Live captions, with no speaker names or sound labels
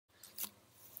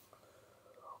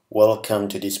Welcome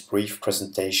to this brief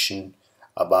presentation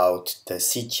about the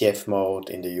CTF mode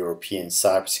in the European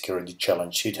Cybersecurity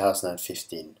Challenge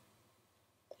 2015.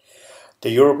 The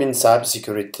European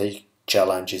Cybersecurity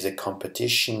Challenge is a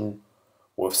competition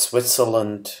with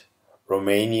Switzerland,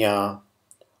 Romania,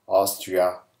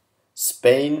 Austria,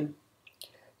 Spain,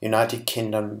 United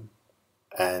Kingdom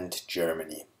and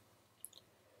Germany.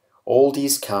 All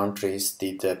these countries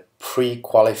did a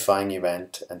pre-qualifying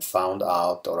event and found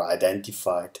out or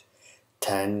identified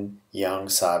 10 young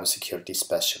cybersecurity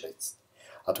specialists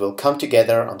that will come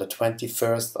together on the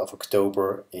 21st of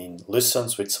October in Lucerne,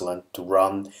 Switzerland to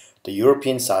run the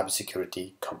European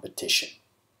cybersecurity competition.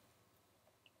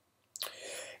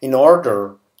 In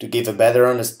order to give a better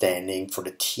understanding for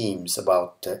the teams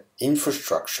about the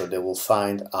infrastructure they will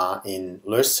find in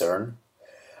Lucerne,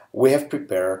 we have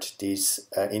prepared this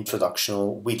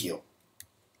introductional video.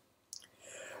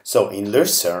 So in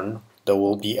Lucerne there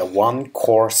will be a one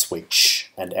core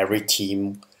switch and every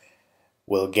team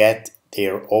will get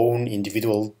their own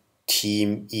individual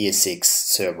team ESX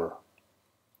server.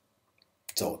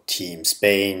 So team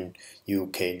Spain,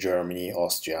 UK, Germany,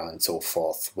 Austria and so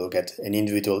forth will get an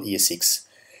individual ESX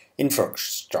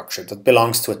infrastructure that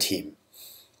belongs to a team.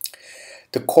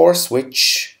 The core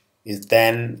switch is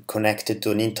then connected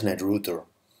to an internet router,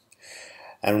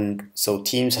 and so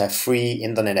teams have free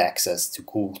internet access to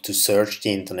Google to search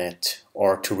the internet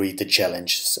or to read the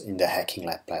challenges in the Hacking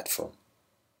Lab platform.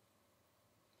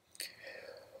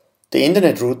 The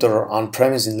internet router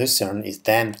on-premise in Lucerne is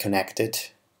then connected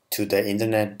to the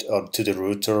internet or to the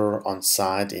router on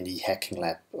site in the Hacking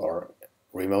Lab or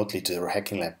remotely to the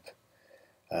Hacking Lab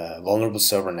vulnerable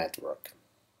server network.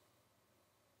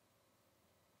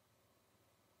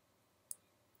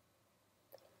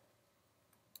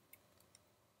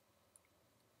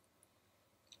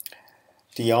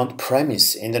 The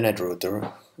on-premise internet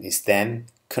router is then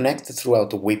connected throughout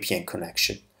the VPN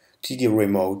connection to the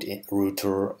remote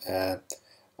router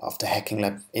of the Hacking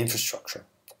Lab infrastructure,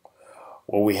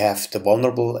 where we have the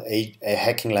vulnerable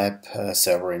Hacking Lab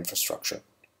server infrastructure.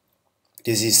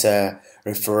 This is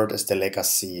referred as the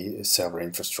legacy server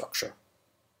infrastructure.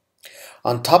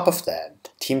 On top of that,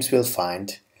 teams will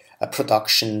find a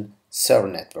production server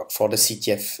network for the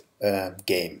CTF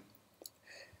game.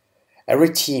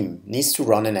 Every team needs to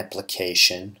run an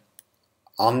application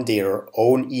on their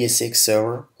own ESX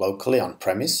server locally on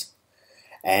premise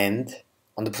and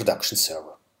on the production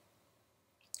server.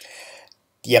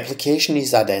 The application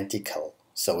is identical,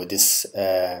 so it is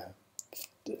a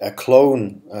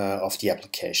clone of the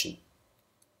application.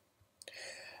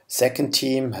 Second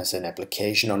team has an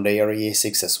application on their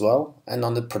ESX as well and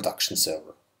on the production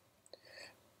server,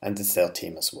 and the third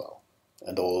team as well,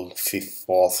 and all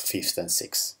fourth, fifth and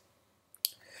sixth.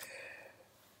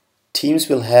 Teams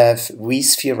will have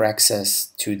vSphere access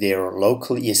to their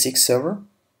local ESX server.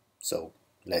 So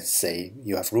let's say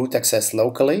you have root access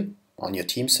locally on your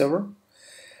team server,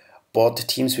 but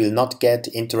teams will not get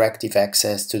interactive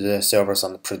access to the servers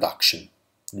on the production.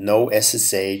 No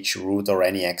SSH, root or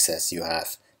any access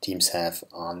teams have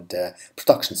on the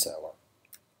production server.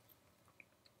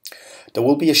 There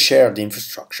will be a shared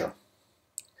infrastructure.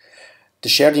 The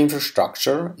shared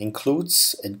infrastructure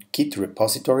includes a Git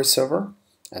repository server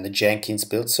and the Jenkins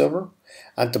build server,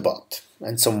 and the bot,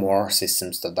 and some more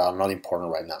systems that are not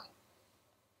important right now.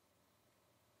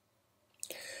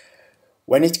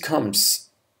 When it comes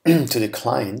to the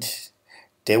client,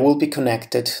 they will be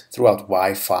connected throughout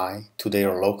Wi-Fi to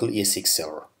their local ESX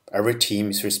server. Every team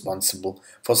is responsible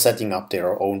for setting up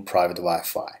their own private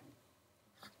Wi-Fi.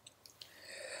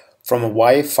 From a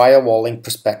firewalling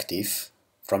perspective,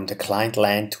 from the client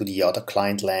LAN to the other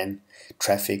client LAN,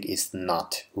 traffic is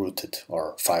not routed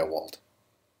or firewalled.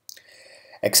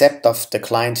 Except of the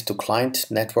client-to-client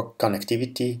network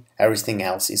connectivity, everything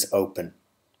else is open.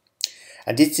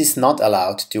 And this is not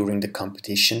allowed during the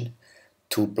competition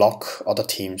to block other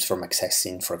teams from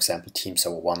accessing, for example, Team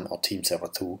Server 1 or Team Server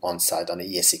 2 on site on the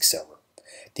ESX server.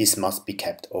 This must be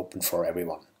kept open for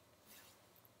everyone.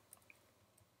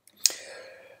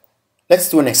 Let's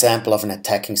do an example of an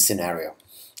attacking scenario.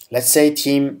 Let's say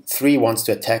Team 3 wants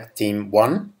to attack Team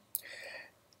 1.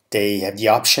 They have the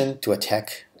option to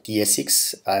attack the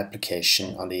ESX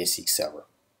application on the ESX server,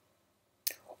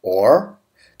 or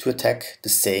to attack the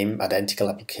same identical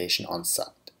application on site.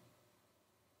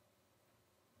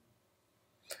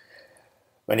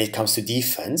 When it comes to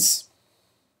defense,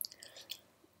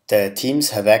 the teams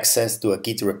have access to a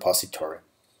Git repository.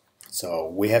 So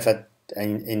we have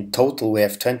in total we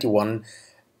have 21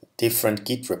 different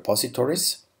Git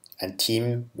repositories. And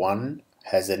Team 1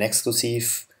 has an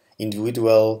exclusive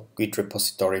individual Git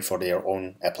repository for their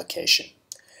own application.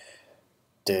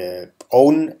 the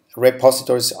own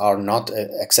repositories are not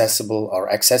accessible,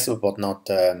 or accessible but not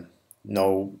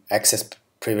no access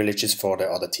privileges for the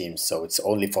other teams. So it's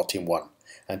only for team 1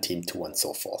 and team 2 and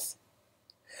so forth.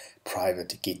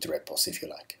 Private Git repos, if you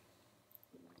like.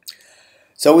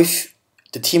 So if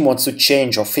the team wants to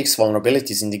change or fix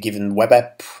vulnerabilities in the given web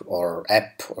app or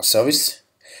service,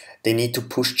 they need to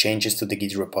push changes to the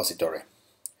Git repository,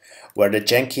 where the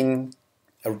Jenkins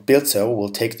build server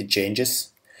will take the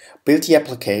changes, build the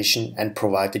application, and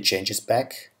provide the changes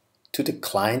back to the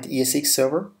client ESX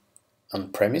server on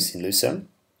premise in Lucerne,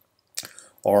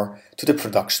 or to the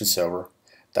production server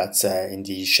that's in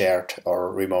the shared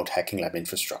or remote hacking lab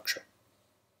infrastructure.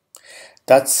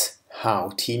 That's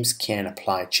how teams can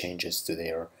apply changes to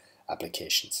their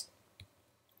applications.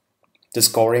 The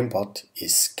scoring bot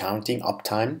is counting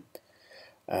uptime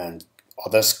and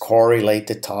other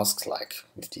score-related tasks, like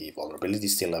if the vulnerability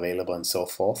is still available and so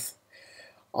forth,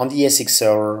 on the ESX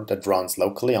server that runs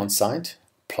locally on site,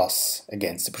 plus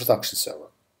against the production server.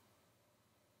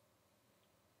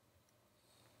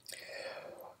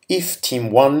 If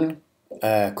Team 1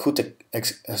 could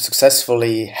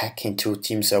successfully hack into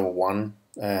Team Server 1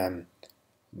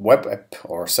 web app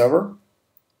or server,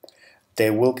 they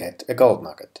will get a gold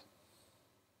nugget.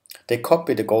 They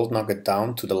copy the gold nugget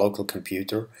down to the local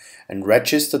computer and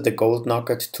register the gold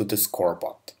nugget to the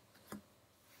scorebot.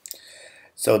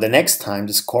 So the next time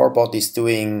the scorebot is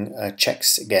doing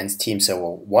checks against Team Server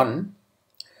 1,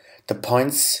 the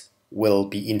points will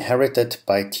be inherited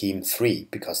by Team 3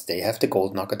 because they have the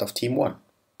gold nugget of Team 1.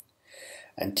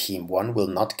 And Team 1 will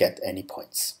not get any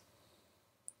points.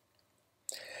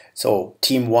 So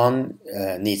Team 1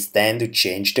 needs then to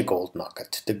change the gold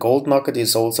nugget. The gold nugget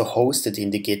is also hosted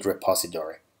in the Git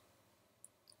repository.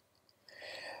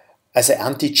 As an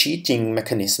anti-cheating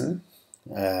mechanism,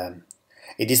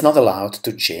 it is not allowed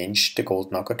to change the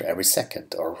gold nugget every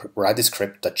second or write a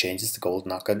script that changes the gold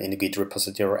nugget in the Git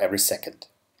repository every second.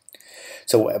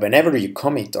 So whenever you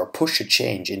commit or push a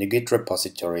change in the Git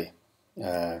repository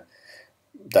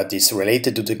that is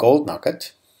related to the gold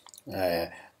nugget,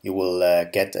 you will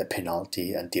get a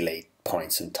penalty and delay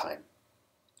points and time.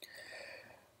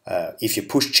 If you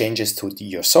push changes to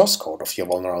your source code of your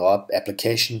vulnerable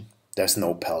application, there's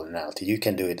no penalty. You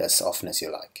can do it as often as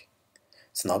you like.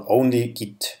 It's not only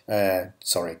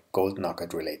gold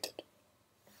nugget related.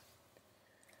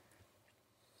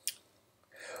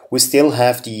 We still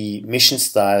have the mission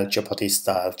style, Jeopardy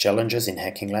style challenges in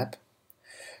Hacking Lab.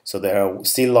 So there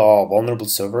still are vulnerable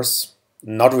servers,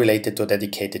 not related to a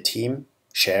dedicated team,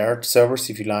 shared servers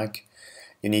if you like.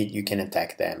 You can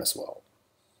attack them as well.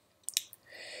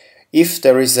 If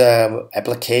there is an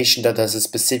application that has a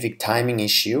specific timing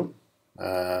issue,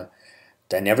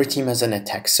 then every team has an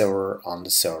attack server on the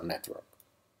server network.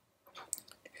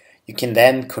 You can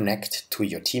then connect to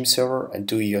your team server and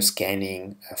do your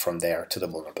scanning from there to the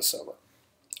vulnerable server.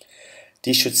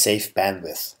 This should save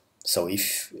bandwidth. So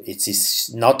if it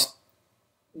is not,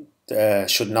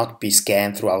 should not be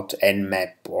scanned throughout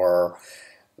Nmap or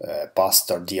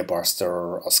Bust or Diabuster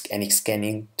or any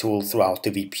scanning tool throughout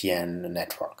the VPN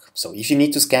network. So if you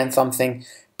need to scan something,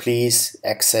 please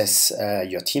access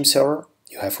your team server.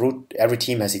 You have root. Every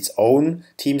team has its own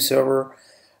team server,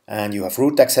 and you have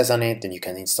root access on it, and you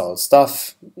can install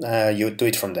stuff. You do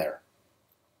it from there,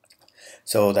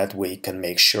 so that we can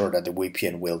make sure that the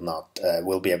VPN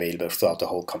will be available throughout the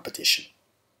whole competition.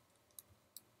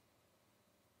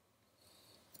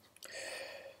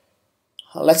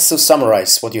 Let's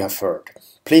summarize what you have heard.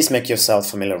 Please make yourself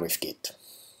familiar with Git.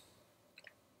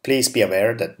 Please be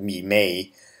aware that we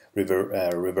may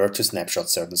revert to snapshot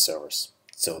certain servers.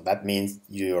 So that means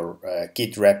your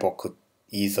Git repo could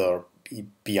either be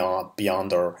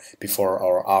beyond or before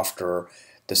or after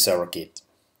the server Git.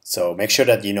 So make sure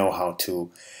that you know how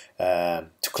to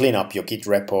clean up your Git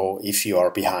repo if you are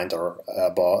behind or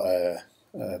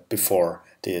before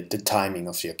the timing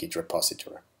of your Git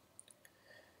repository.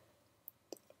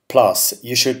 Plus,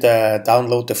 you should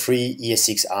download the free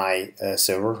ESXi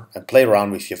server and play around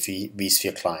with your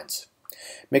vSphere clients.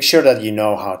 Make sure that you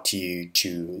know how to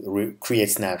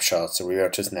create snapshots,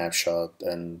 revert to snapshot,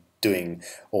 and doing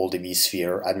all the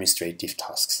vSphere administrative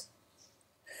tasks.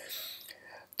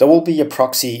 There will be a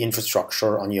proxy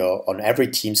infrastructure on every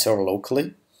team server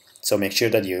locally, so make sure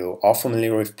that you are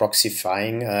familiar with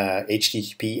proxifying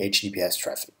HTTP, HTTPS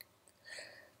traffic.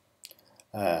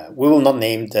 We will not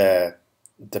name the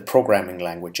programming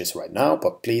languages right now,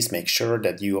 but please make sure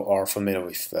that you are familiar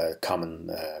with common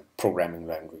programming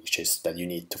languages that you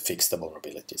need to fix the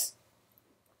vulnerabilities.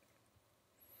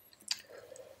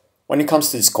 When it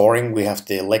comes to the scoring, we have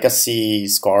the legacy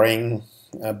scoring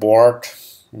board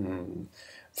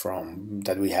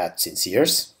that we had since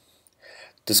years.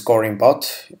 The scoring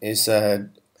bot is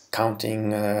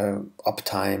counting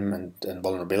uptime and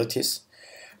vulnerabilities.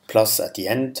 Plus, at the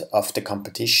end of the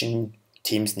competition,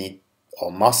 teams need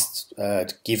or must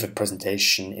give a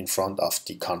presentation in front of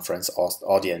the conference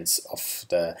audience of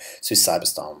the Swiss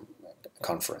Cyberstorm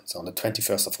conference on the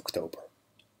 21st of October.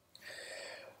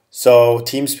 So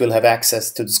teams will have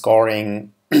access to the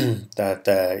scoring that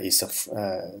is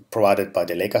provided by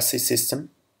the legacy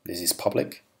system. This is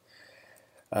public.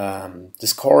 The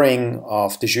scoring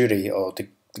of the jury, or the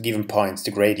given points,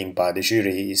 the grading by the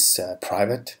jury, is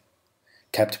private,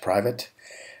 kept private.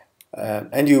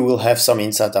 And you will have some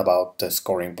insight about the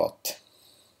scoring bot.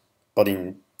 But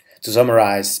to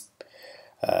summarize,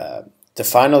 the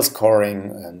final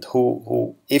scoring and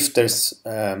if there's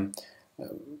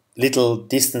little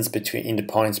distance in the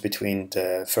points between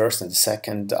the first and the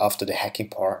second after the hacking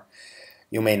part,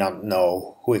 you may not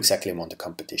know who exactly won the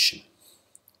competition.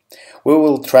 We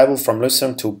will travel from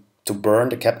Lucerne to Bern,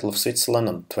 the capital of Switzerland,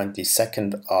 on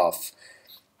 22nd of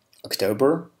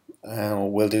October.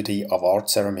 We'll do the award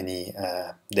ceremony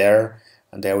there,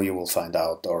 and there you will find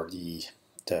out, or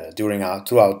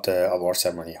throughout the award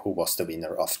ceremony, who was the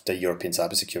winner of the European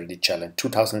Cybersecurity Challenge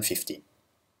 2015.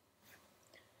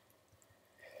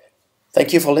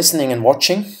 Thank you for listening and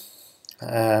watching.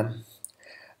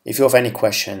 If you have any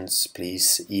questions,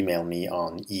 please email me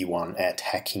on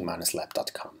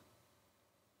e1@hacking-lab.com.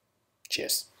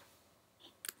 Cheers.